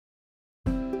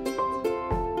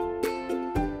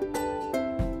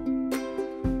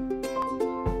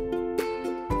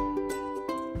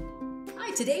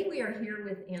Today we are here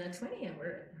with Anna Twinney, and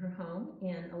we're at her home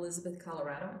in Elizabeth,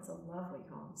 Colorado. It's a lovely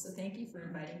home, so thank you for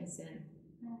inviting us in.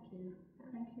 Thank you.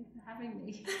 Thank you for having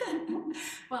me.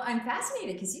 Well, I'm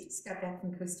fascinated because you just got back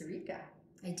from Costa Rica.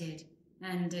 I did,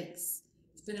 and it's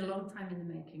been a long time in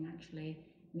the making, actually,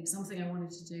 and it's something I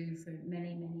wanted to do for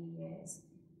many, many years,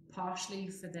 partially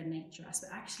for the nature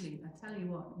aspect. Actually, I tell you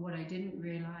what I didn't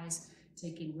realize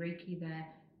taking Reiki there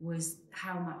was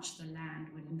how much the land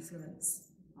would influence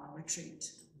our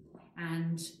retreat.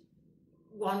 And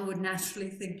one would naturally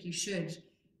think you should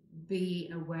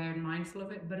be aware and mindful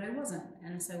of it, but I wasn't.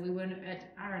 And so we were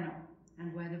at Arano,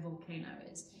 and where the volcano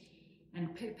is.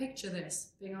 And picture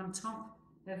this, being on top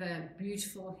of a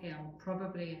beautiful hill,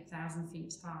 probably 1,000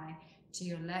 feet high. To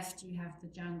your left, you have the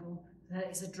jungle. There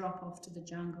is a drop off to the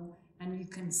jungle, and you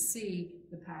can see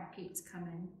the parakeets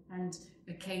coming and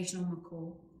occasional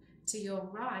macaw. To your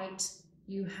right,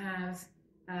 you have,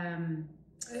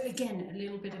 again, a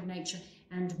little bit of nature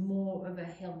and more of a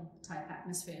hill type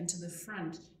atmosphere. And to the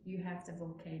front, you have the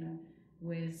volcano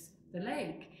with the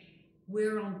lake.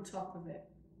 We're on top of it,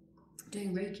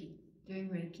 doing Reiki.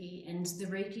 And the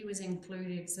Reiki was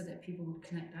included so that people would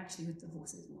connect actually with the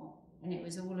horses more. And it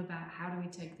was all about how do we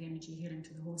take the energy healing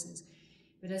to the horses.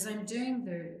 But as I'm doing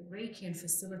the Reiki and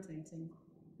facilitating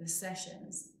the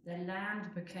sessions, the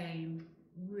land became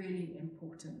really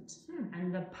important.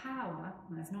 And the power,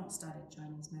 and I've not studied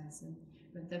Chinese medicine,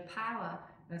 but the power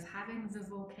of having the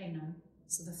volcano,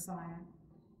 so the fire,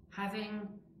 having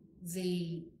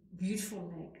the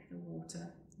beautiful lake, the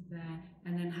water there,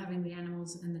 and then having the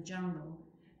animals and the jungle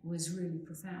was really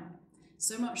profound.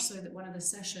 So much so that one of the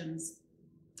sessions,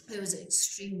 there was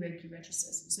extreme Reiki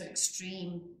registers, so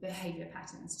extreme behavior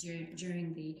patterns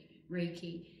during the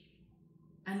Reiki.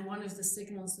 And one of the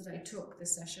signals that I took the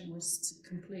session was to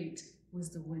complete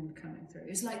was the wind coming through. It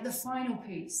was like the final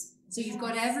piece. So you've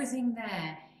got everything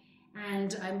there.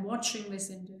 And I'm watching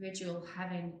this individual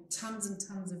having tons and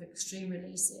tons of extreme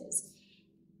releases,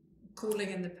 calling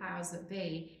in the powers that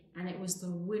be. And it was the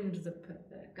wind that put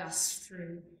the gust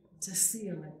through to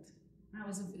seal it.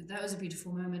 That was a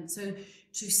beautiful moment. So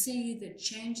to see the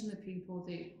change in the people,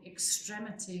 the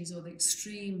extremities or the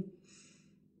extreme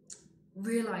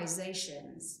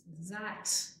realizations, that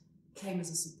came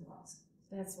as a surprise.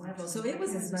 That's wonderful. So it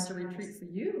was as much a retreat for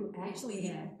you, actually.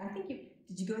 Yeah. I think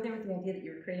did you go there with the idea that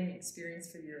you were creating an experience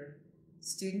for your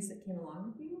students that came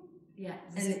along with you? Yeah.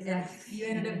 And you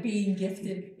ended up being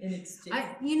gifted in exchange.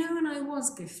 And I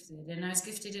was gifted, and I was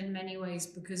gifted in many ways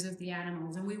because of the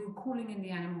animals, and we were calling in the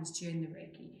animals during the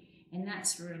Reiki. And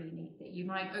that's really neat, that you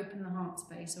might open the heart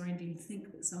space or indeed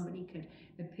think that somebody could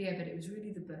appear, but it was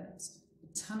really the birds.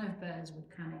 A ton of birds would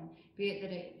come in, be it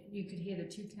that you could hear the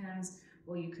toucans,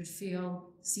 or you could see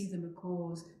the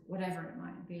macaws, whatever it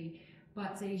might be.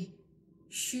 But the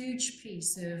huge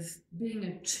piece of being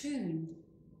attuned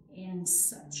in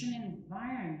such an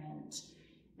environment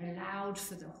allowed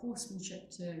for the horsemanship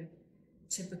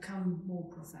to become more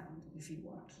profound, if you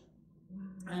want.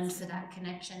 Wow. And for that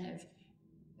connection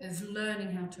of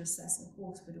learning how to assess the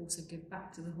horse, but also give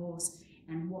back to the horse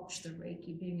and watch the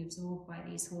Reiki being absorbed by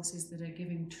these horses that are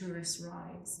giving tourist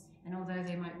rides. And although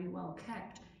they might be well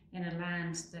kept in a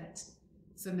land that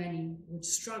for many would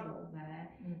struggle there,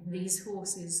 these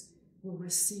horses were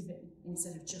receiving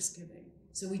instead of just giving.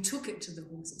 So we took it to the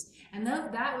horses. And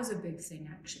that was a big thing,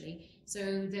 actually.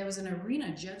 So there was an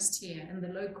arena just here, and the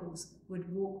locals would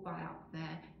walk by up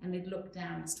there, and they'd look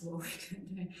down as to what we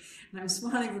could do. And I'm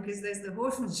smiling because there's the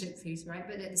horsemanship piece, right?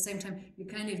 But at the same time, you're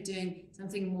kind of doing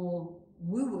something more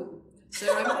woo-woo. So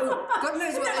God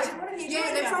knows what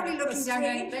they're probably looking down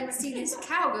going, let's see this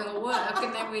cowgirl work,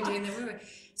 and then we're doing the woo-woo.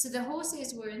 So the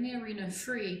horses were in the arena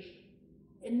free,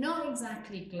 not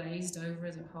exactly glazed over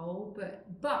as a whole, but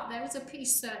there was a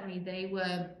piece, certainly, they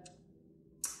were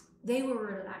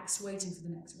relaxed waiting for the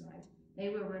next ride. They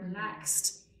were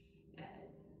relaxed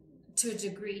to a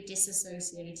degree,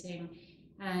 disassociating,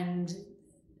 and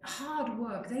hard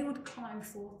work. They would climb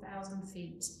 4,000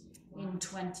 feet in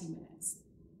 20 minutes.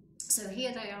 So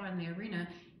here they are in the arena,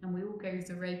 and we all go with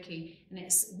the Reiki, and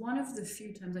it's one of the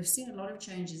few times I've seen a lot of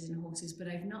changes in horses, but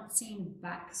I've not seen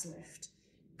backs lift,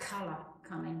 color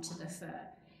come into the fur,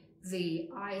 the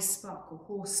eyes sparkle,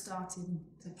 horse starting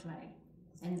to play.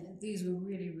 And these were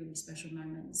really, really special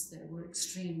moments that were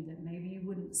extreme, that maybe you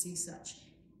wouldn't see such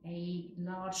a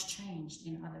large change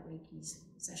in other Reiki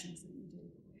sessions that you do.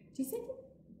 Do you think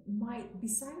it might,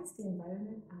 besides the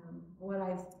environment, what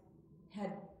I've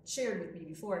had shared with me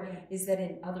before is that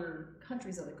in other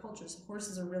countries, other cultures,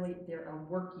 horses are really, they're a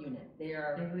work unit.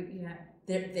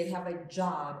 They have a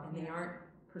job, and they aren't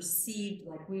perceived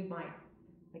like we might,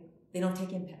 like they don't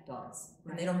take in pet dogs,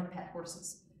 and they don't have pet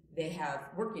horses. They have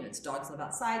work units. Dogs live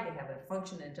outside. They have a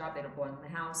function and a job. They don't go in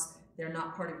the house. They're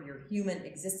not part of your human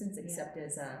existence except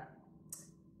as an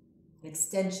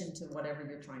extension to whatever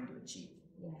you're trying to achieve.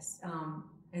 Yes.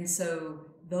 And so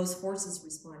those horses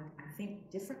respond, I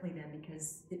think, differently then,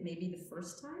 because it may be the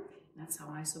first time. That's how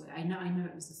I saw it. I know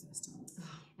it was the first time.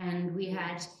 And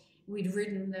we'd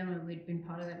ridden them, and we'd been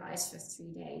part of their lives for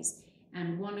 3 days.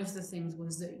 And one of the things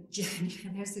was that,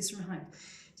 there's this ride.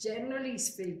 Generally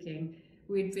speaking,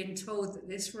 we'd been told that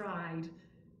this ride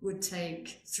would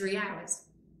take 3 hours.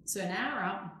 So an hour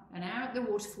up, an hour at the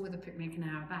waterfall with a picnic, an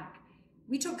hour back.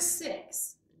 We took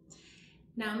 6.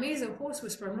 Now, me as a horse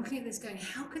whisperer, I'm looking at this going,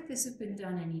 how could this have been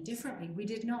done any differently? We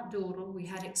did not dawdle. We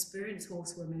had experienced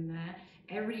horsewomen there.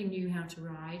 Everybody knew how to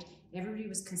ride. Everybody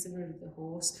was considerate of the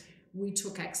horse. We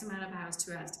took X amount of hours,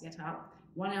 2 hours to get up,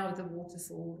 1 hour at the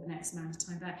waterfall, the next amount of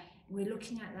time back. And we're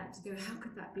looking at that to go, how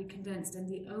could that be condensed? And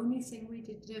the only thing we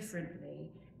did differently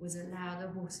was allow the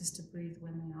horses to breathe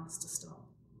when they asked to stop.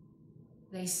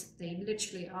 They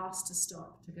literally asked to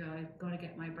stop, to go, I've got to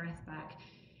get my breath back.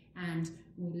 And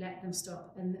we let them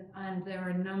stop. And there are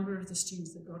a number of the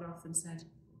students that got off and said,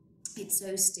 it's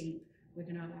so steep, we're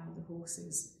going to allow the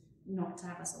horses not to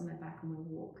have us on their back and we'll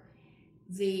walk.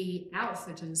 The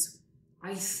outfitters,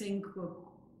 I think,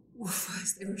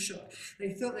 first they were shocked.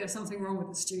 They thought there was something wrong with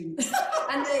the students.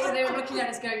 And they were looking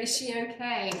at us going, is she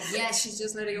okay? Yes, she's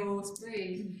just letting her horse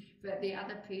breathe. But the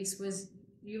other piece was,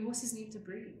 your horses need to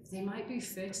breathe. They might be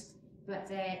fit, but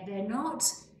they're not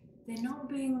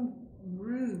being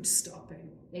rude stopping.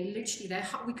 They literally,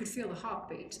 we could feel the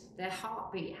heartbeat. Their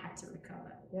heartbeat had to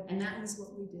recover. Yep. And that was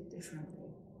what we did differently.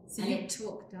 So it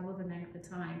took double the length of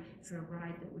time for a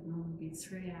ride that would normally be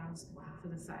 3 hours. Wow. For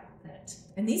the fact that...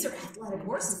 And these are athletic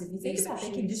horses. If you think about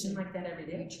it, they condition like that every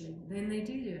day. Actually. Then they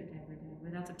do it every day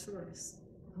with other tourists.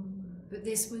 But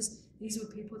these were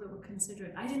people that were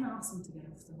considerate. I didn't ask them to get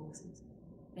off the horses.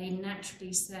 They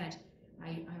naturally said,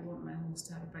 I want my horse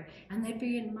to have a break. And they'd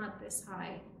be in mud this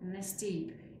high and this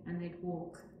deep, and they'd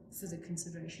walk for the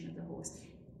consideration of the horse.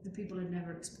 The people had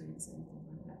never experienced anything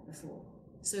like that before.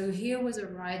 So here was a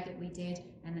ride that we did,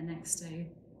 and the next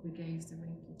day we gave the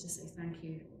Reiki to say thank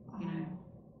you,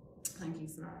 thank you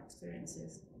for our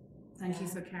experiences. Thank you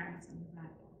for carrying us on the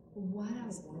back. What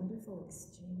a wonderful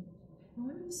exchange. I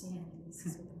wonder if seeing these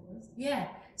with the horse. Yeah,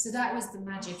 so that was the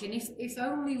magic. And if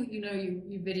only,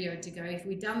 you videoed to go, if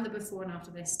we'd done the before and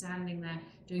after, they're standing there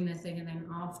doing their thing, and then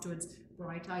afterwards,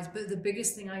 bright eyes. But the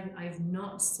biggest thing I've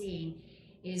not seen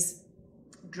is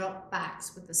drop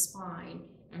backs with the spine.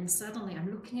 And suddenly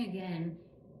I'm looking again,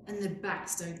 and the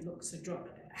backs don't look so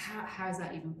dropped. How is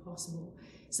that even possible?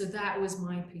 So that was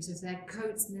my piece of their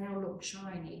coats now look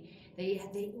shiny. They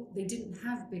didn't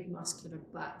have big muscular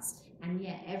butts, and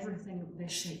yet everything, their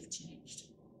shape changed.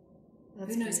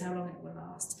 Who knows how long it will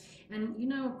last?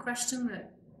 And a question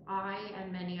that I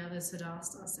and many others had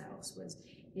asked ourselves was,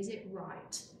 is it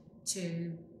right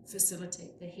to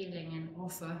facilitate the healing and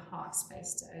offer heart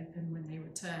space to open when they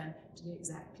return to the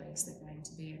exact place they're going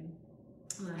to be in?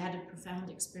 And I had a profound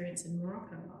experience in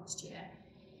Morocco last year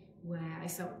where I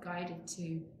felt guided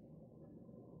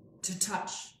to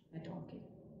touch a donkey.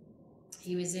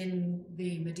 He was in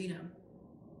the Medina,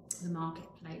 the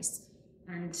marketplace,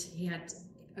 and he had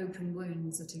open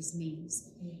wounds at his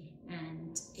knees,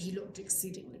 and he looked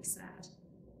exceedingly sad,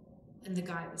 and the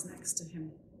guy was next to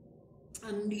him.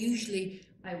 And usually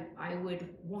I would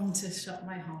want to shut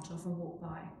my heart off and walk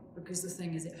by, because the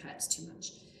thing is, it hurts too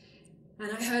much.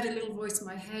 And I heard a little voice in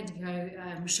my head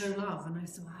go, show love. And I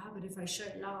thought, but if I show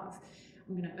love,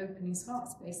 I'm going to open his heart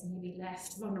space and he'll be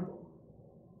left vulnerable.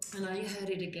 And I heard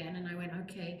it again, and I went,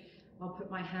 okay, I'll put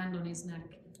my hand on his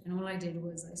neck. And all I did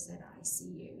was I said, I see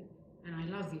you, and I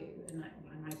love you, and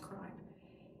I cried.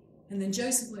 And then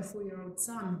Joseph, my 4-year-old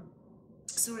son,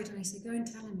 saw it, and I said, go and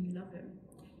tell him you love him.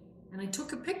 And I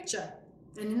took a picture,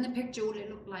 and in the picture, all it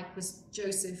looked like was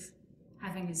Joseph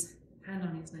having his hand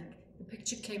on his neck. The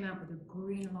picture came out with a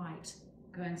green light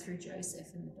going through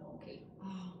Joseph and the donkey.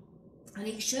 And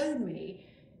he showed me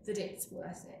that it's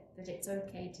worth it, that it's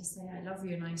okay to say, I love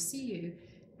you and I see you,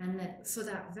 and that for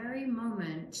that very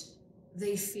moment,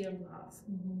 they feel love.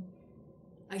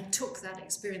 I took that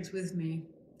experience with me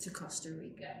to Costa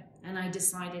Rica, and I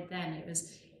decided then it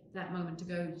was that moment to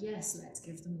go, yes, let's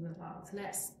give them the love.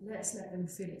 Let's let them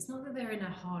feel it. It's not that they're in a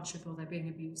hardship or they're being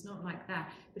abused, not like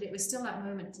that, but it was still that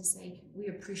moment to say, we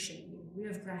appreciate you, we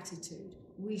have gratitude,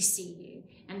 we see you.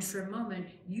 And for a moment,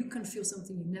 you can feel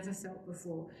something you've never felt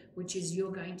before, which is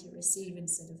you're going to receive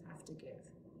instead of have to give.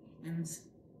 And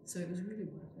so it was really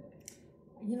worth it.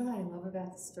 You know what I love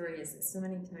about the story is that so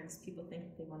many times people think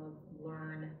that they want to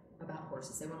learn about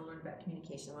horses. They want to learn about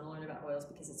communication. They want to learn about oils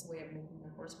because it's a way of making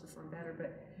their horse perform better.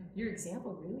 But your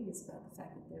example really is about the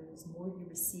fact that there was more you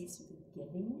received through the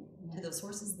giving to those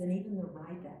horses than even the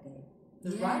ride that day.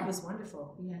 The ride was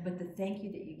wonderful, but the thank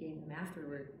you that you gave them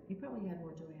afterward, you probably had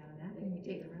more joy out of that than you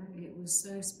did the ride. It was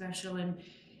so special, and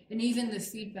even the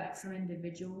feedback from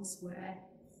individuals where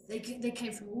they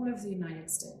came from all over the United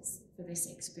States for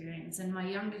this experience, and my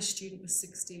youngest student was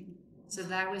 16, so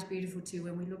that was beautiful too.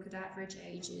 When we look at average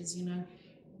ages, you know,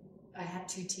 I had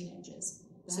 2 teenagers,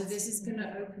 so this is going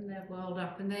to open their world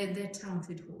up, and they're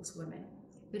talented horsewomen,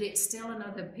 but it's still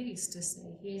another piece to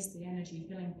say, here's the energy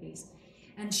healing piece.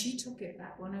 And she took it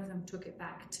back, one of them took it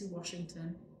back to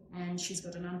Washington, and she's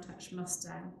got an untouched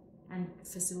Mustang and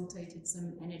facilitated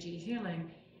some energy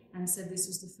healing, and said this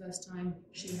was the first time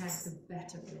she had the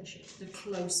better relationship, the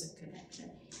closer connection,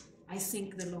 I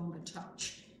think the longer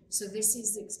touch. So this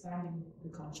is expanding the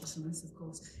consciousness, of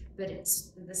course, but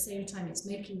it's at the same time it's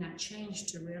making that change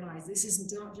to realize this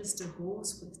is not just a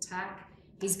horse with tack.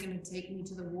 He's going to take me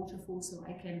to the waterfall so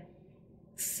I can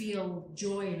feel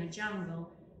joy in a jungle.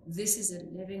 This is a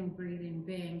living, breathing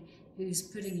being who's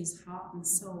putting his heart and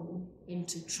soul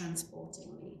into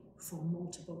transporting me for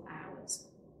multiple hours.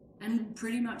 And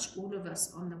pretty much all of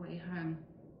us on the way home,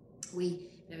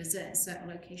 there was a certain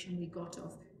location we got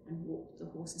off and walked the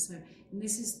horses home. And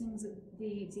this is things that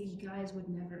the guys would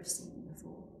never have seen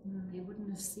before. They wouldn't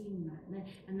have seen that.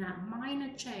 And that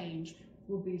minor change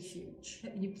will be huge.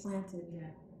 You planted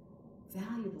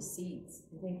valuable seeds.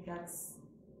 I think that's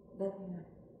the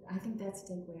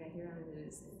takeaway I hear out of it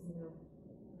is, you know,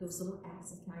 those little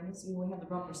acts of kindness. You know, we have the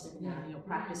bumper sticking out, you know,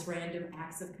 practice random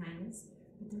acts of kindness,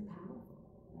 but they're powerful.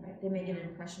 Right? They make an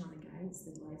impression on the guides,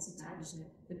 the lives who touched,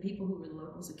 the people who were the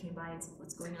locals who came by and said,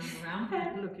 what's going on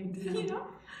around? Looking down. You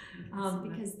know?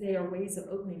 Because they are ways of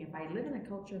opening. If I live in a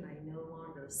culture and I no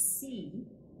longer see,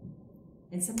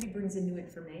 and somebody brings in new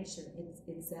information,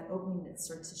 it's that opening that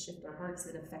starts to shift our hearts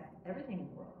that affect everything in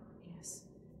the world. Yes.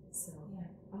 So,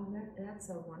 that's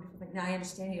a wonderful thing. Now, I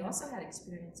understand you also had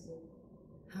experience with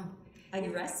a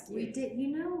rescue. We did.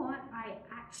 You know what? I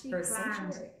actually planned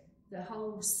sanctuary. The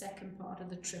whole second part of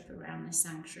the trip around the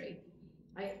sanctuary.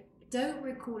 I don't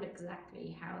recall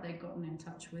exactly how they'd gotten in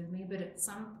touch with me, but at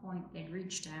some point they'd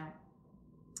reached out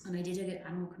and I did an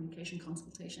animal communication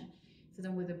consultation for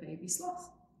them with a baby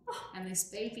sloth. And this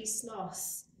baby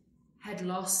sloth had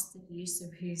lost the use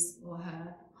of his or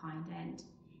her hind end.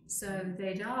 So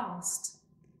they'd asked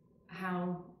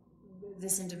how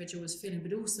this individual was feeling,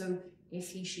 but also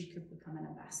if she could become an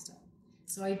ambassador.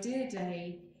 So I did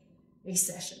a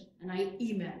session and I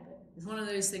emailed it. It's one of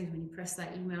those things when you press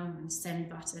that email and send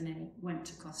button and it went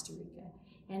to Costa Rica,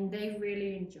 and they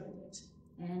really enjoyed it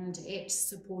and it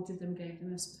supported them, gave them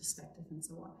a perspective and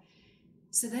so on.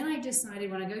 So then I decided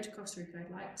when I go to Costa Rica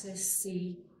I'd like to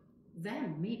see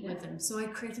them, meet with them. So I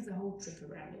created the whole trip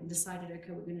around it and decided,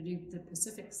 okay, we're going to do the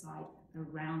Pacific side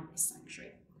around this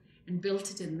sanctuary and built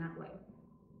it in that way.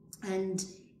 And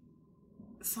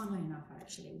funnily enough,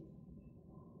 actually,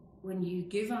 when you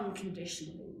give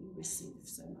unconditionally, you receive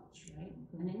so much, right?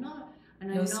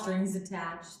 And no strings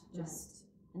attached, just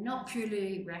not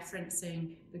purely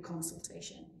referencing the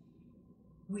consultation.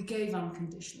 We gave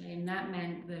unconditionally, and that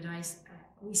meant that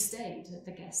we stayed at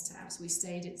the guest house.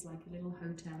 It's like a little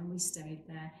hotel, and we stayed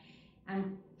there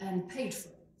and paid for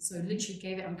it. So literally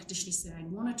gave it unconditionally, said, I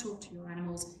want to talk to your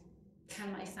animals.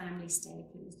 Can my family stay,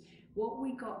 please? What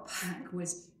we got back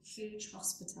was huge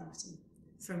hospitality,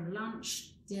 from lunch,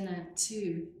 dinner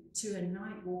to a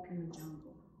night walk in the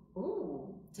jungle.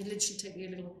 Oh, to literally take your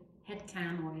little head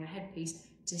cam or your headpiece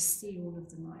to see all of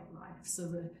the nightlife.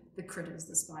 So the critters,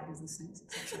 the spiders, the snakes,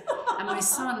 etc. And my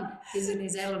son is in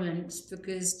his element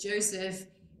because Joseph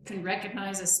can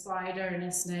recognize a spider and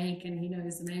a snake and he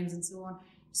knows the names and so on.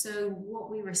 So what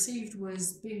we received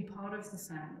was being part of the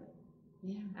family,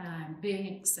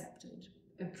 being accepted,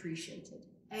 appreciated,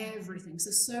 everything.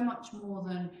 So much more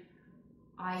than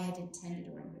I had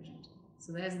intended or envisioned.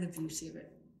 So there's the beauty of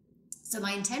it. So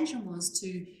my intention was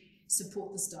to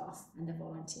support the staff and the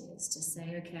volunteers to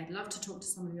say, okay, I'd love to talk to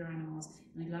some of your animals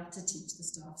and I'd love to teach the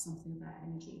staff something about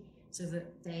energy so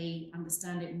that they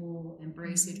understand it more,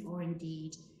 embrace it, or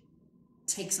indeed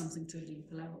take something to a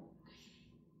deeper level.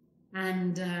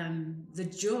 And the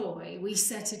joy, we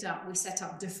set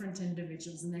up different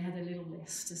individuals and they had a little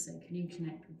list to say, can you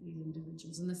connect with these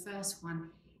individuals? And the first one,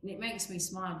 and it makes me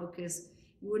smile because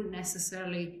you wouldn't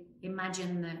necessarily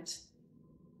imagine that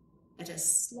at a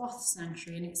sloth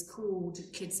sanctuary, and it's called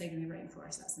Kids Saving the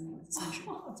Rainforest, that's the name of the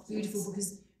sanctuary. It's beautiful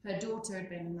because her daughter had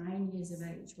been 9 years of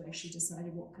age where she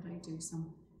decided, what could I do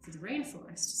for the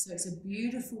rainforest? So it's a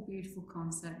beautiful, beautiful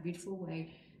concept, beautiful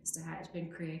way as to how it's been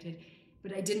created.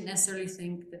 But I didn't necessarily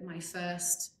think that my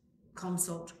first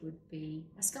consult would be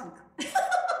a skunk.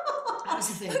 That was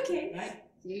the thing, Okay. right?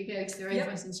 You go to the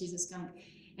rainforest and she's a skunk.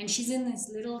 And she's in this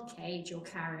little cage or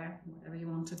carrier, whatever you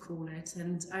want to call it.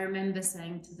 And I remember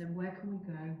saying to them, where can we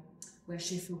go where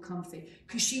she feel comfy?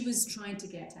 Because she was trying to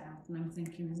get out. And I'm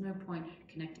thinking, there's no point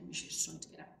connecting. She's just trying to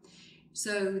get out.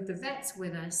 So the vet's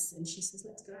with us and she says,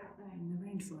 let's go out there in the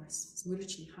rainforest. So we're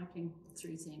literally hiking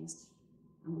through things.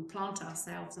 And we plant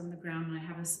ourselves on the ground and I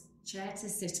have a chair to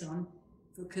sit on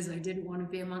because I didn't want to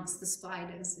be amongst the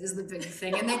spiders is the big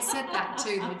thing. And they'd said that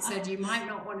too. They'd said, you might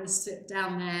not want to sit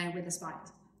down there with the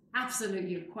spiders.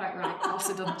 Absolutely, you're quite right. I'll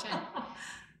sit on the chair.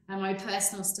 And my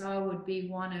personal style would be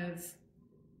one of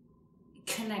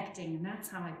connecting. And that's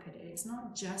how I put it. It's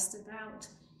not just about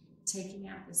taking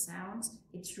out the sounds.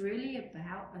 It's really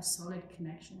about a solid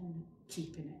connection and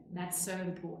keeping it. That's so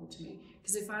important to me.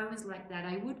 Because if I was like that,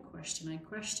 I would question. I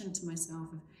question to myself,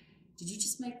 did you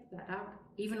just make that up?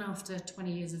 Even after 20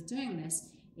 years of doing this,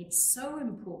 it's so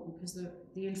important because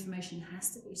the information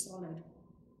has to be solid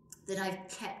that I've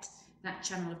kept that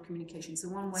channel of communication. So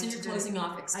one way so you're closing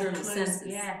off external senses.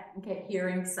 Yeah. Okay,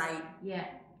 hearing, sight. Yeah.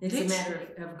 It's a matter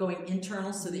of going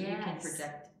internal so that you can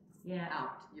project out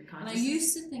your consciousness. And I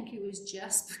used to think it was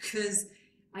just because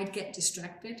I'd get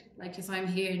distracted. Like if I'm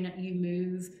here and you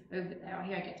move over there or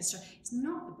here, I get distracted. It's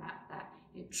not about that.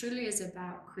 It truly is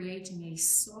about creating a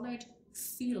solid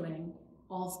feeling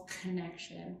of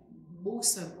connection.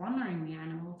 Also honoring the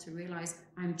animal to realize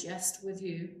I'm just with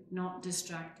you, not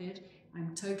distracted.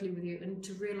 I'm totally with you. And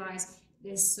to realize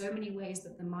there's so many ways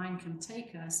that the mind can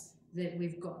take us that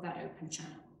we've got that open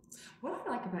channel. What I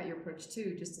like about your approach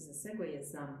too, just as a segue,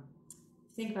 is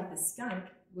think about the skunk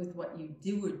with what you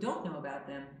do or don't know about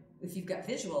them. If you've got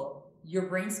visual, your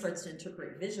brain starts to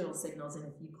interpret visual signals, and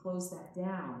if you close that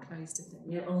down,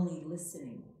 you're only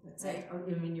listening. That's right? Or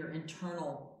I mean, your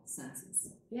internal senses.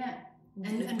 Yeah,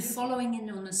 and following in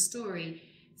on a story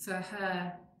for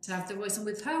her to have the voice. And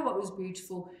with her, what was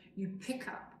beautiful, you pick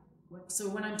up. So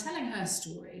when I'm telling her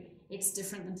story, it's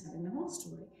different than telling the whole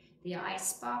story. The eyes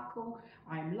sparkle,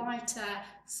 I'm lighter,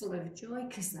 full of joy,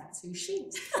 because that's who she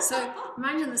is. So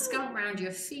imagine the skunk round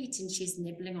your feet and she's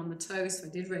nibbling on the toes. So I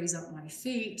did raise up my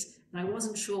feet and I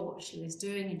wasn't sure what she was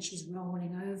doing and she's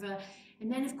rolling over.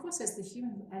 And then of course there's the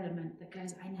human element that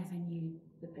goes, I never knew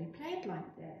that they played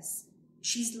like this.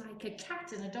 She's like a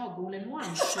cat and a dog all in one.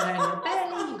 Showing your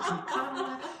belly, you can cuddle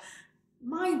her.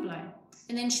 Mind blown.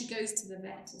 And then she goes to the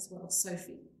vet as well,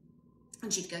 Sophie.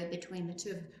 And she'd go between the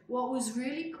two of them. What was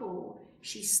really cool,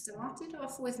 she started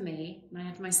off with me, and I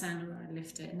had my sandal and I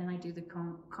lift it, and then I do the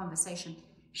conversation.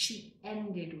 She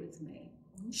ended with me.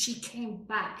 She came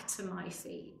back to my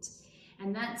feet.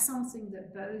 And that's something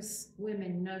that both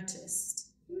women noticed.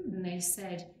 And they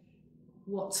said,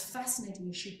 what's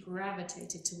fascinating is she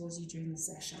gravitated towards you during the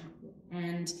session.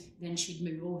 And then she'd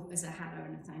move off as a hello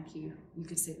and a thank you. You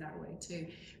could see it that way too.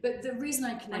 But the reason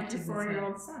I connected with her... Like your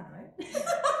 4-year-old son, right?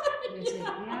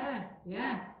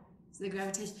 Yeah. So the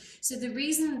gravitation. So the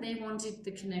reason they wanted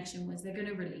the connection was they're going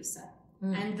to release her.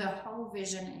 And the whole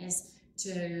vision is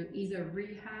to either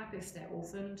rehab if they're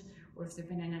orphaned or if they've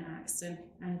been in an accident,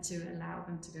 and to allow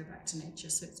them to go back to nature.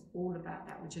 So it's all about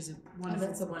that, which is a wonderful...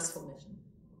 that's a wonderful mission.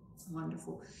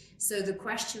 Wonderful. So the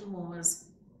question was,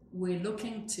 we're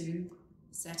looking to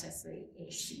set her free.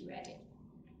 Is she ready?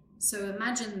 So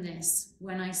imagine this.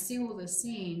 When I see all the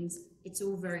scenes, it's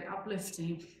all very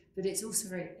uplifting, but it's also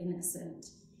very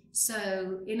innocent.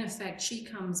 So in effect, she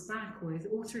comes back with,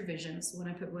 all through visions, so when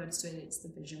I put words to it, it's the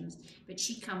visions, but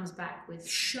she comes back with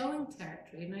showing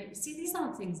territory. And see, these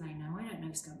aren't things I know. I don't know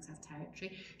if skunks have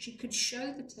territory. She could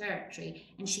show the territory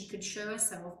and she could show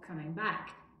herself coming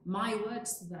back. My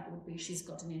words to that would be, she's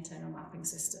got an internal mapping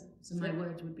system. So my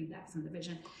words would be that from the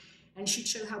vision. And she'd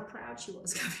show how proud she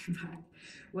was coming back.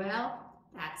 Well,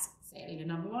 that's failure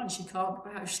number one. She can't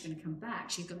go out, she's going to come back.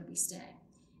 She's going to be staying.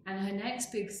 And her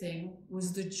next big thing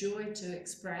was the joy to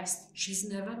express she's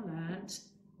never learned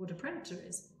what a predator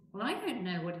is. Well, I don't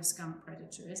know what a skunk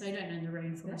predator is. I don't know in the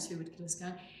rainforest who would kill a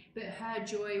skunk. But her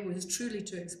joy was truly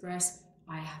to express,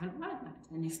 I haven't learned that.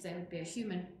 And if there would be a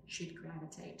human, she'd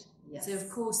gravitate. Yes. So, of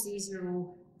course, these are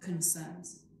all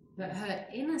concerns. But her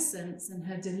innocence and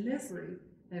her delivery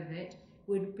of it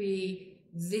would be,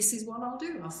 this is what I'll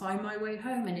do. I'll find my way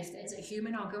home. And if there's a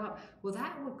human, I'll go up. Well,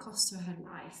 that would cost her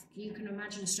life. You can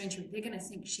imagine a stranger. They're going to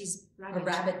think she's a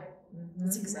rabbit.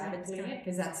 That's exactly it.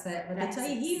 Because that's what they tell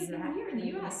you here in the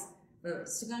U.S. If a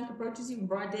skunk approaches you in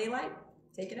broad daylight,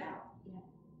 take it out. Yeah.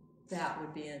 That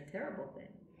would be a terrible thing.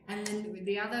 And then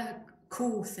the other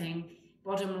cool thing,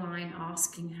 bottom line,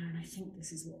 asking her, and I think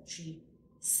this is what she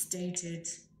stated,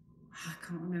 I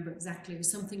can't remember exactly, it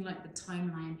was something like the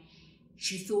timeline.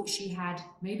 She thought she had,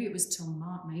 maybe it was till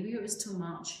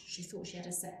March, she thought she had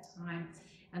a set time.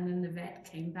 And then the vet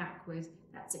came back with,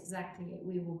 that's exactly it.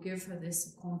 We will give her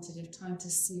this quantitative time to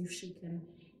see if she can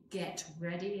get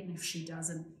ready. And if she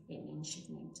doesn't, it means she'd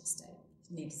need to stay.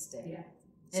 Yeah.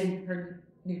 So, And her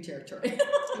new territory.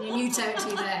 in a new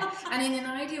territory there. And in an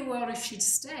ideal world, if she'd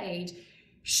stayed,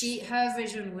 her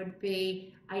vision would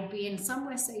be, I'd be in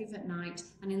somewhere safe at night,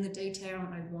 and in the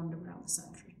daytime I'd wander around the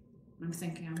sanctuary. And I'm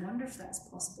thinking, I wonder if that's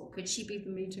possible. Could she be the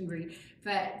meet and greet?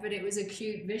 But it was a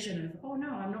cute vision of, oh no,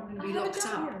 I'm not going to be locked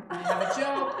up. I have a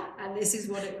job, and this is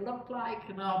what it will look like,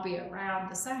 and I'll be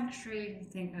around the sanctuary.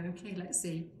 And think, okay, let's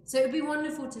see. So it'd be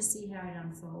wonderful to see how it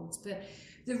unfolds. But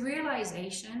the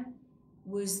realization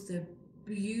was the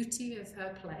beauty of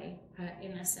her play, her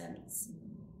innocence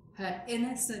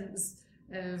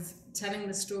of telling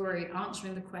the story,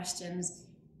 answering the questions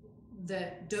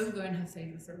that don't go in her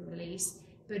favor for a release,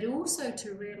 but also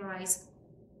to realize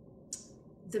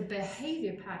the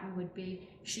behavior pattern would be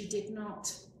she did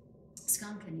not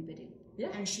skunk anybody.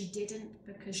 Yeah. And she didn't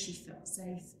because she felt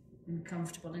safe and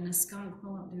comfortable. And a skunk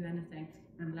will not do anything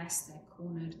unless they're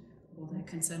cornered or they're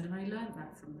concerned. And I learned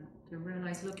that from that, to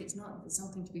realize, look, it's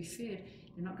something to be feared.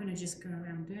 They're not going to just go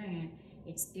around doing it.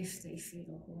 It's if they feel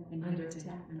they're under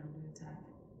attack. And under attack.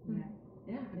 Yeah.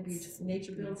 Yeah, it's beautiful.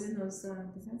 Nature builds in those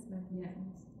defense mechanisms. Yeah.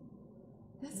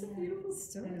 That's a beautiful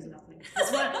story. It was lovely.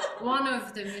 It's one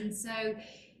of them. And so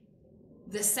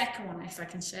the second one, if I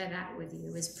can share that with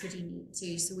you, was pretty neat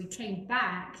too. So we came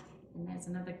back, and there's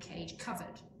another cage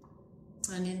covered,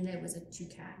 and in there was a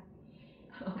toucan,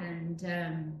 and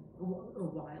a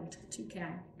wild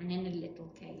toucan, and in a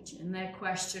little cage. And their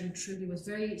question truly was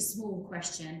a very small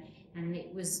question, and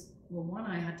it was, well, one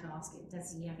I had to ask it,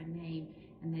 does he have a name?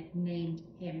 And they'd named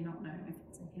him, not knowing if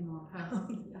it's a him or her.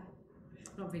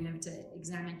 Not being able to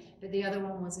examine. But the other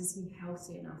one was, is he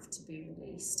healthy enough to be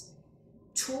released?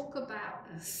 Talk about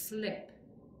a flip.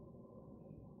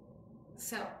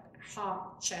 Felt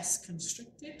heart, chest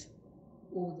constricted,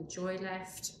 all the joy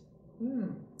left.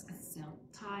 I felt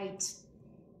tight.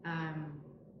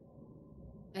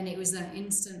 And it was that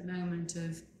instant moment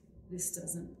of, this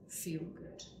doesn't feel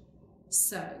good.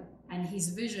 So, and his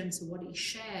vision, so what he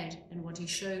shared and what he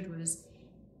showed was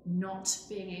not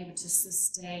being able to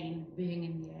sustain being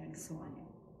in the air and flying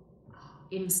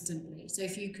instantly. So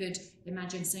if you could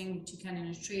imagine seeing a toucan in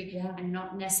a tree and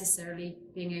not necessarily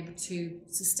being able to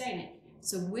sustain it.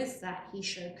 So with that, he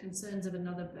showed concerns of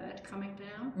another bird coming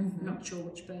down. Not sure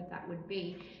which bird that would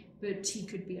be, but he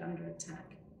could be under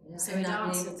attack. Yeah. So it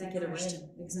answered that question.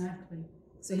 Exactly.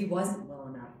 So he wasn't well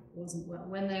enough. Wasn't well.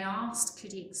 When they asked,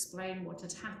 could he explain what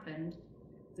had happened,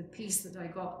 the piece that I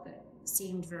got that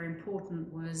seemed very important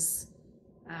was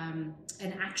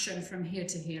an action from here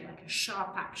to here, like a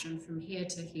sharp action from here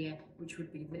to here, which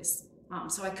would be this arm.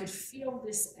 So I could feel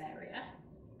this area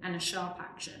and a sharp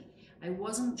action. I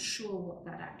wasn't sure what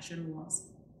that action was.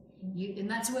 And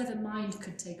that's where the mind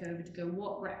could take over to go,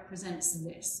 what represents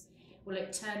this? Well,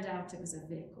 it turned out it was a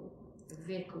vehicle. The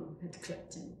vehicle had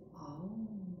clipped him.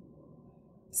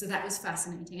 So that was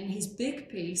fascinating. And his big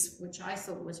piece, which I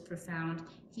thought was profound,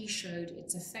 he showed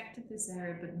it's affected this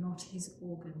area, but not his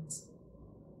organs.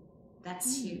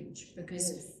 That's huge,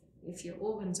 because if your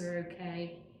organs are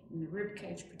okay, and the rib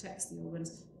cage protects the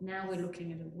organs, now we're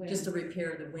looking at a wing. Just to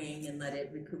repair the wing and let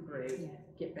it recuperate,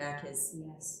 get back his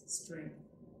strength.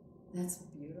 That's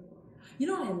beautiful. You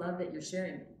know what I love that you're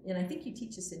sharing, and I think you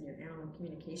teach us in your animal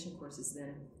communication courses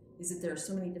then, is that there are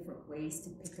so many different ways to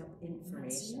pick up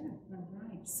information.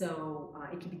 Right. So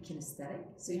it can be kinesthetic.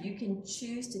 So you can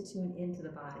choose to tune into the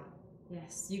body.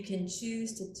 Yes. You can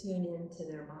choose to tune into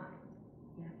their mind.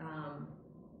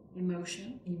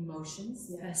 Emotions.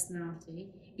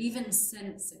 Personality. Even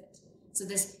sense it. So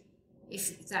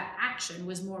if that action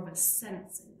was more of a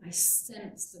sensing, I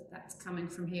sense that that's coming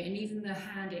from here. And even the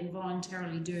hand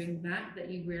involuntarily doing that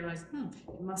you realize,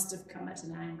 it must have come at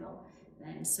an angle.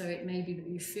 Then. So it may be that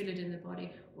you feel it in the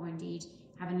body, or indeed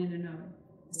have an inner knowing,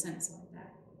 a sense like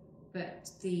that. But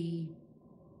the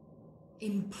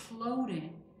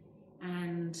imploding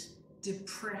and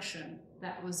depression,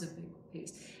 that was a big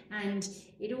piece. And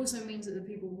it also means that the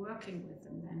people working with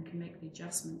them then can make the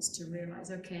adjustments to realize,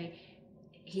 okay,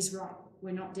 he's right,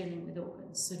 we're not dealing with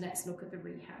organs, so let's look at the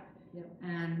rehab.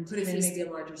 And put him in maybe a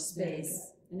larger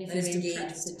space. And if let him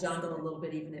engage to jungle a little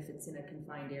bit, even if it's in a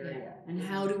confined area. And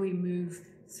how do we move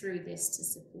through this to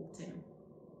support him?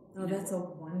 Oh, that's a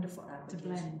wonderful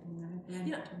application. To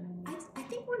blend. I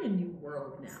think one in a new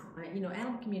world now. You know,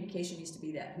 animal communication used to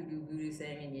be that hoodoo voodoo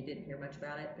thing, and you didn't hear much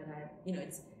about it. But you know,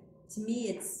 it's, to me,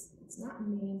 it's not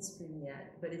mainstream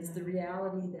yet, but it's the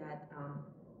reality that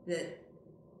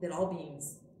that all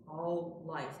beings, all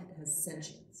life has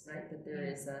sentience, right? That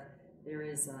there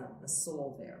is a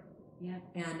soul there. Yeah.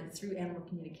 And through animal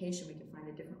communication, we can find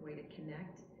a different way to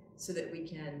connect, so that we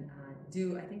can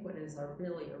do, I think, what is our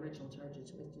really original charge,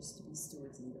 which is just to be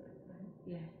stewards of the earth.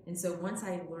 Yeah. And so once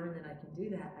I learn that I can do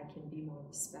that, I can be more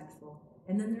respectful.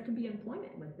 And then there can be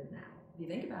employment within that. If you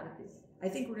think about it, I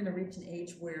think we're going to reach an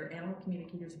age where animal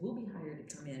communicators will be hired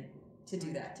to come in to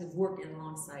do that, to work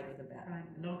alongside with a vet.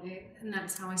 Right. And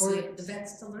that's how I see or it. the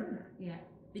vets to learn that. Yeah.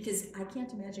 Because I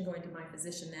can't imagine going to my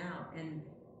physician now and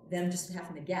them just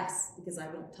having to guess, because I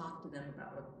won't talk to them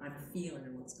about what I'm feeling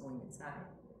and what's going inside.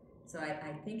 So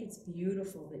I think it's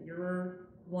beautiful that you're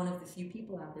one of the few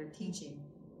people out there teaching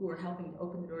who are helping to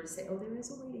open the door to say, oh, there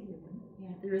is a way to hear them. Yeah.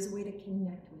 There is a way to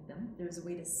connect with them. There's a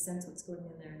way to sense what's going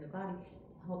on there in the body,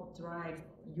 to help drive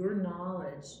your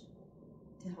knowledge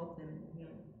to help them in the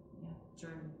healing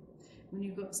journey. When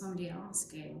you've got somebody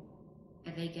asking,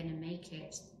 are they going to make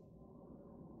it?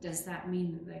 Does that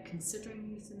mean that they're considering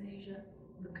euthanasia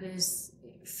because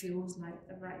it feels like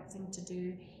the right thing to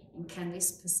do? And can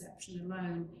this perception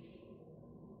alone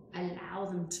allow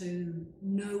them to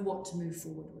know what to move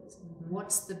forward with? Mm-hmm.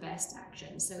 What's the best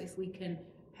action? So if we can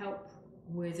help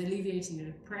with alleviating the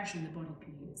depression, the body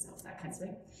can heal itself, that kind of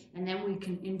thing. And then we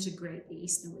can integrate the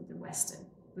Eastern with the Western,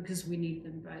 because we need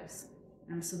them both.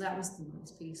 And so that was the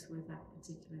nice piece with that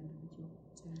particular individual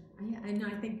too. I know.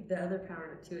 I think the other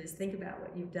power of it too is think about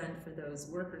what you've done for those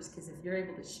workers, because if you're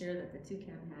able to share that the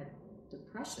toucan had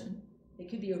depression, it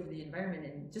could be over the environment,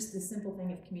 and just the simple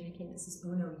thing of communicating that says, oh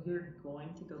no, you're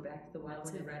going to go back to the wild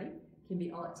when you're ready, can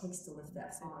be all it takes to lift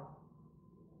that fog.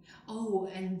 Oh,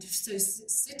 and so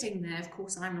sitting there, of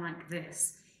course, I'm like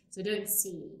this, so I don't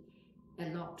see a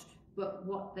lot. But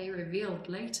what they revealed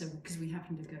later, because we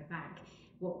happened to go back,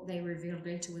 what they revealed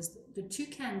later was that the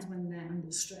toucans, when they're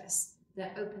under stress, they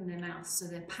open their mouths, so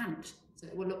they pant. So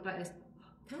it will look like this.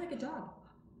 Kind of like a dog.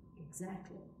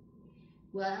 Exactly.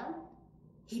 Well,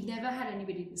 he'd never had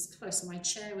anybody this close. So my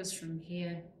chair was from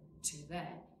here to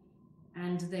there.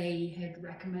 And they had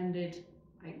recommended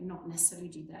I not necessarily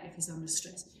do that if he's under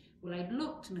stress. Well, I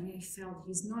looked and I felt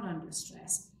he's not under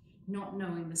stress, not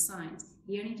knowing the signs.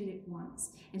 He only did it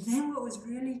once. And then what was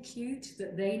really cute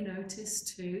that they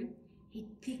noticed too,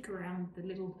 he'd peek around the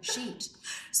little sheet.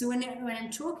 So when I'm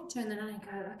talking to him, then I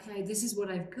go, okay, this is what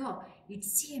I've got. You'd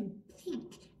see him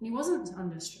peek, and he wasn't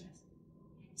under stress.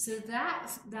 So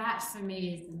that for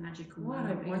me is the magical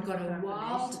moment. You've got a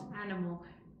wild animal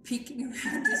peeking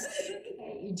around this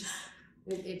cage.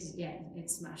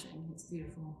 It's smashing. It's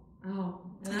beautiful. Oh,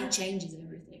 and it changes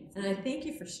everything. And I thank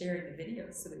you for sharing the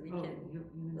videos so that we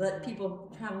can let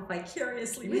people travel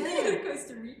vicariously with you to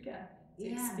Costa Rica to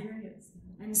experience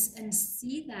and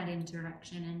see that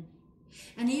interaction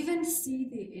and even see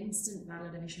the instant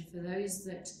validation for those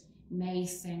that may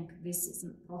think this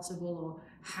isn't possible, or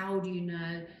how do you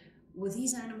know? Well,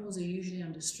 these animals are usually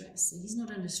under stress. So he's not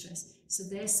under stress. So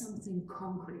there's something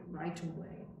concrete right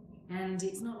away. And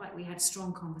it's not like we had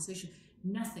strong conversation.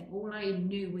 Nothing. All I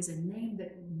knew was a name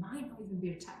that might not even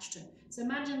be attached to him. So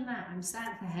imagine that. I'm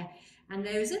sat there and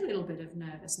there was a little bit of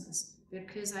nervousness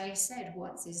because I said,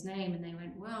 what's his name? And they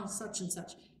went, well, such and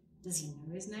such. Does he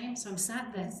know his name? So I'm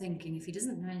sat there thinking, if he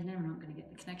doesn't know his name, I'm not going to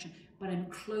get the connection. But I'm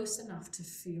close enough to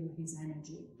feel his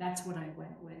energy. That's what I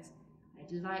went with.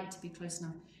 I'd like to be close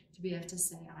enough to be able to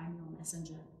say, I'm your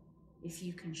messenger. If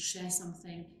you can share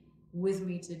something with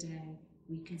me today,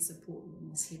 we can support you in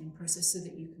this healing process so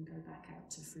that you can go back out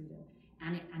to freedom.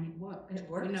 And it worked. It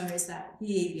worked. You know, is that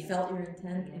he felt your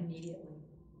intent immediately.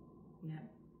 Yeah.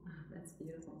 Oh, that's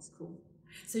beautiful. It's cool.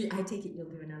 So I take it you'll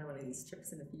do another one of these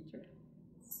trips in the future.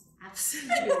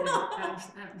 Absolutely.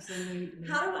 Absolutely.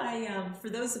 How do I, for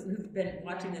those who've been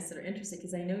watching this that are interested,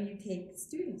 because I know you take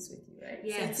students with you, right?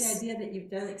 Yes. So it's the idea that you've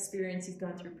done experience, you've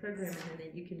gone through programming, and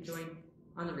then you can join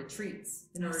on the retreats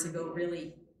in order to go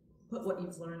really put what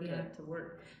you've learned to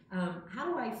work. How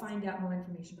do I find out more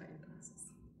information about your classes?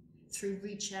 Through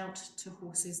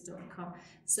reachouttohorses.com.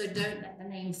 So don't let the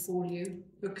name fool you,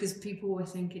 because people will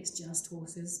think it's just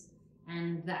horses,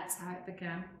 and that's how it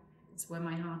began. It's where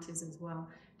my heart is as well.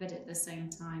 But at the same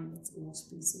time, it's all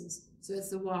species. So it's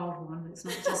the wild one. It's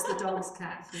not just the dogs,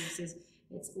 cats, horses.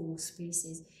 It's all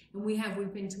species. And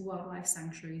we've been to wildlife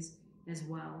sanctuaries as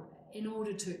well in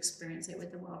order to experience it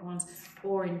with the wild ones.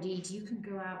 Or indeed, you can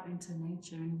go out into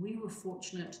nature. And we were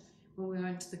fortunate when we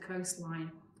went to the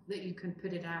coastline that you can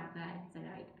put it out there that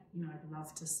I'd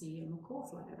love to see a macaw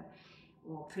fly over.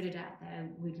 or put it out there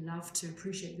we'd love to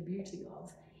appreciate the beauty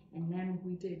of. And then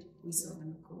we saw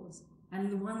them, of course.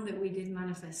 And the one that we did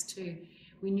manifest too,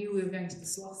 we knew we were going to the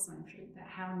sloth sanctuary, but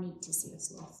how neat to see a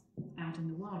sloth out in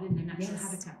the wild in their natural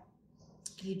habitat.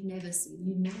 You'd never see them.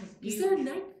 You know. Because they're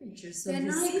night creatures. So they're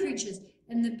night creatures.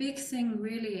 And the big thing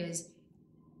really is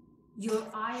your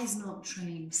eye is not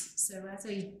trained. So as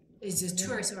a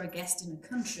tourist or a guest in a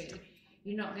country,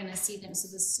 you're not going to see them. So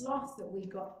the sloth that we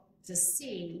got to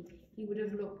see, he would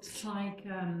have looked like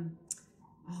a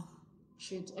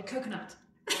coconut.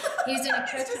 He was in a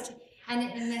coconut.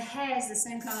 And the hair is the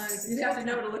same colour as you have to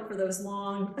know to look for those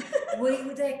long.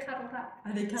 They're cuddled up.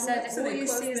 Are they cuddled so up? So all they you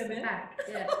close see is them the in? back.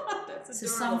 Yeah. That's So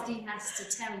adorable. somebody has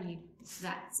to tell you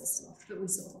that's a sloth. But we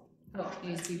saw them. Oh,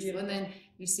 It was beautiful. And then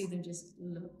you see them just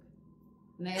look.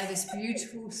 And they have this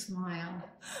beautiful smile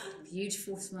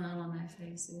on their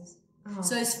faces. Oh,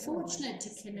 So it's fortunate to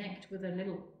connect with a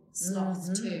little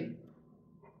sloth too.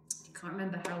 I can't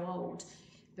remember how old,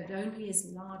 but only as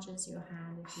large as your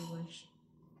hand if you wish.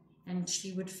 And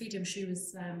she would feed him. She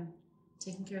was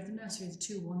taking care of the nursery. The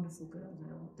two wonderful girls,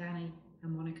 Danny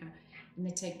and Monica, and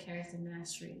they take care of the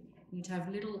nursery. You'd have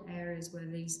little areas where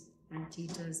these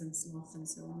anteaters and sloth and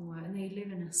so on were, and they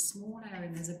live in a small area,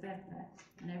 and there's a bed there,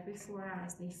 and every 4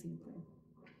 hours they feed them.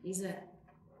 These are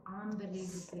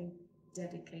unbelievably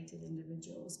dedicated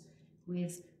individuals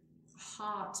with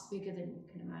hearts bigger than you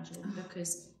can imagine,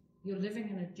 because you're living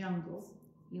in a jungle,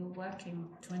 you're working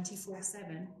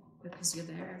 24/7 because you're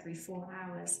there every 4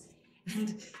 hours.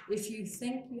 And if you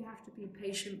think you have to be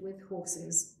patient with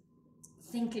horses,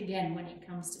 think again when it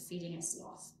comes to feeding a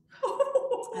sloth.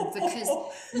 Because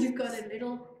you've got a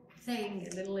little thing,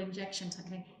 a little injection type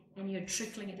thing, and you're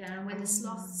trickling it down. And when the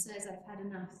sloth says, I've had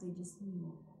enough, they just,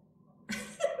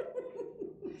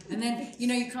 And then,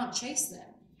 you can't chase them.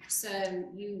 So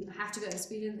you have to go at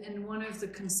speed. And one of the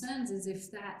concerns is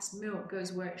if that milk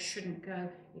goes where it shouldn't go,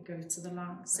 it goes to the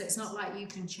lungs. So it's not like you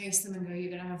can chase them and go,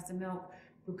 you're going to have the milk,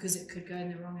 because it could go in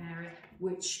the wrong area,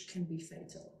 which can be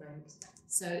fatal. Right.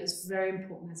 So it's very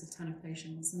important. There's a ton of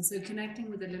patience. And so connecting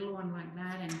with a little one like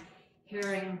that and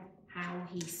hearing how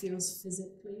he feels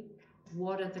physically,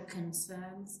 what are the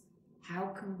concerns, how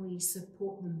can we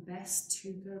support them best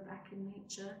to go back in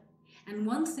nature. And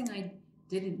one thing I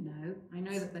didn't know, I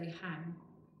know that they hang,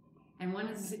 and one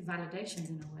of the validations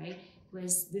in a way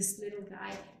was this little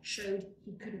guy showed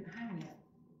he couldn't hang yet.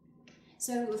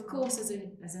 So of course, as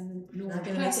a normal Not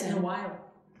going to make it in a person, while.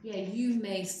 yeah, you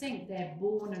may think they're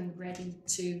born and ready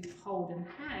to hold and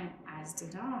hang, as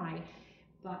did I,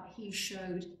 but he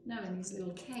showed, no, in his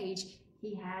little cage,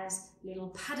 he has little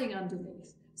padding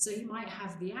underneath. So he might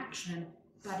have the action,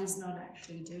 but he's not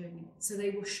actually doing it. So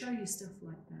they will show you stuff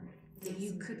like that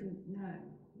you couldn't know,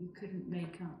 you couldn't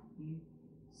make up.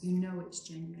 You know it's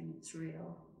genuine, it's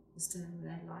real, as to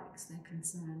their likes, their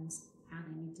concerns, how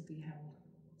they need to be held,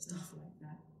 stuff like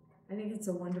that. I think it's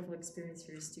a wonderful experience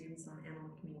for your students on animal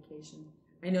communication.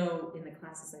 I know in the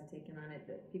classes I've taken on it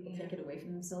that people take it away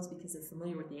from themselves because they're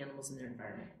familiar with the animals in their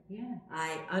environment. Yeah.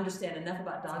 I understand enough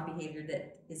about dog behavior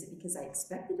that is it because I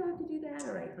expect the dog to do that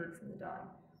or I heard from the dog.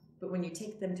 But when you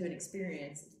take them to an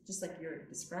experience, just like you're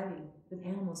describing, with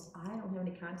animals I don't have any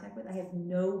contact with, I have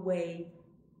no way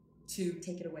to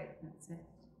take it away. That's it.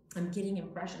 I'm getting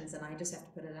impressions and I just have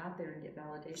to put it out there and get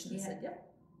validation and say,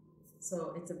 yep.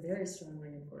 So it's a very strong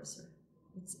reinforcer.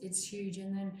 It's huge.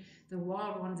 And then the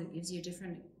wild ones, it gives you a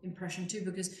different impression too,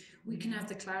 because we can have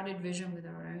the clouded vision with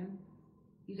our own.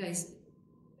 You guys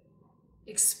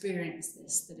experience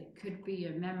this, that it could be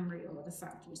a memory or the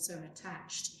fact you're so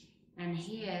attached. And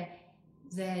here,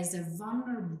 there's a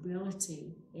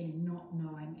vulnerability in not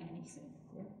knowing anything.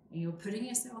 Yeah. And you're putting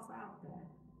yourself out there.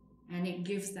 And it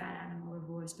gives that animal a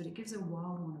voice, but it gives a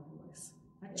wild one a voice.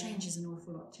 That changes an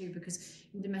awful lot too, because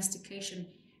in domestication,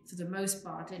 for the most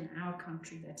part, in our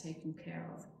country, they're taken care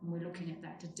of. And we're looking at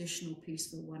that additional piece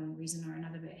for one reason or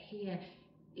another. But here,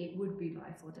 it would be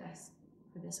life or death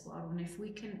for this wild one. If we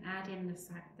can add in the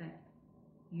fact that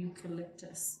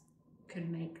eucalyptus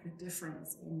can make the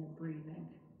difference in the breathing,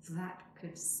 that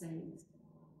could save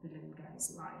the little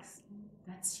guy's life.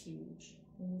 That's huge.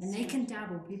 And they can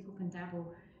dabble, people can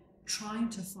dabble, trying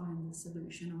to find the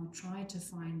solution or try to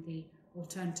find the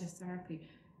alternative therapy,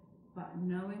 but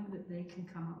knowing that they can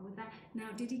come up with that. Now,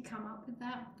 did he come up with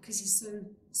that because he's so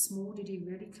small? Did he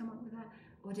really come up with that?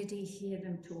 Or did he hear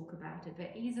them talk about it?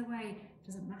 But either way, it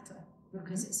doesn't matter,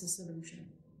 because it's a solution.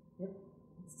 Yep,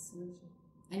 it's a solution.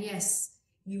 And yes,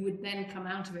 you would then come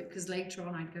out of it, because later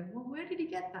on I'd go, well, where did he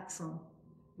get that from?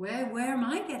 Where am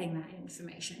I getting that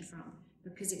information from?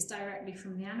 Because it's directly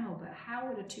from the animal. But how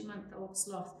would a 2-month-old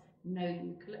sloth know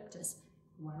eucalyptus?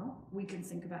 Well, we can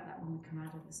think about that when we come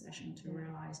out of the session to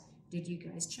realize, did you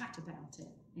guys chat about it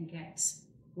and get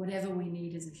whatever we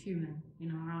need as a human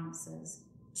in our answers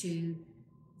to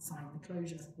find the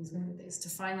closure is what it is, to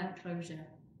find that closure.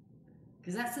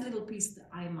 Because that's the little piece that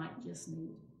I might just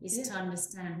need, is to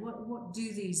understand what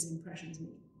do these impressions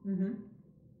mean. Mm-hmm.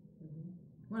 Mm-hmm.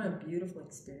 What a beautiful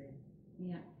experience.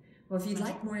 Yeah. Well, if you'd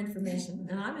like more information,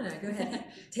 and I'm going to go ahead,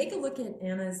 take a look at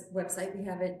Anna's website. We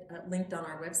have it linked on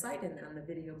our website and on the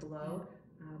video below.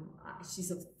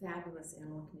 She's a fabulous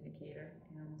animal communicator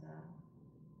and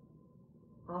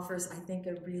offers, I think,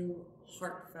 a real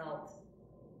heartfelt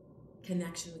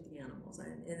connection with the animals,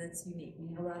 and it's unique.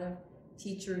 A lot of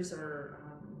teachers are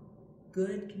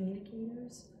good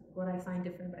communicators. What I find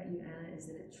different about you, Anna, is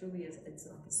that it truly is, it's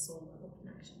like a soul level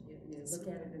connection. You look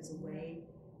at it as a way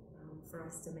for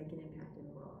us to make an impact in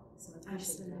the world. So I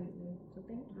appreciate that. So thank you.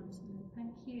 Absolutely.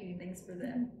 Thank you. Thanks for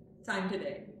the time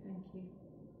today. Thank you.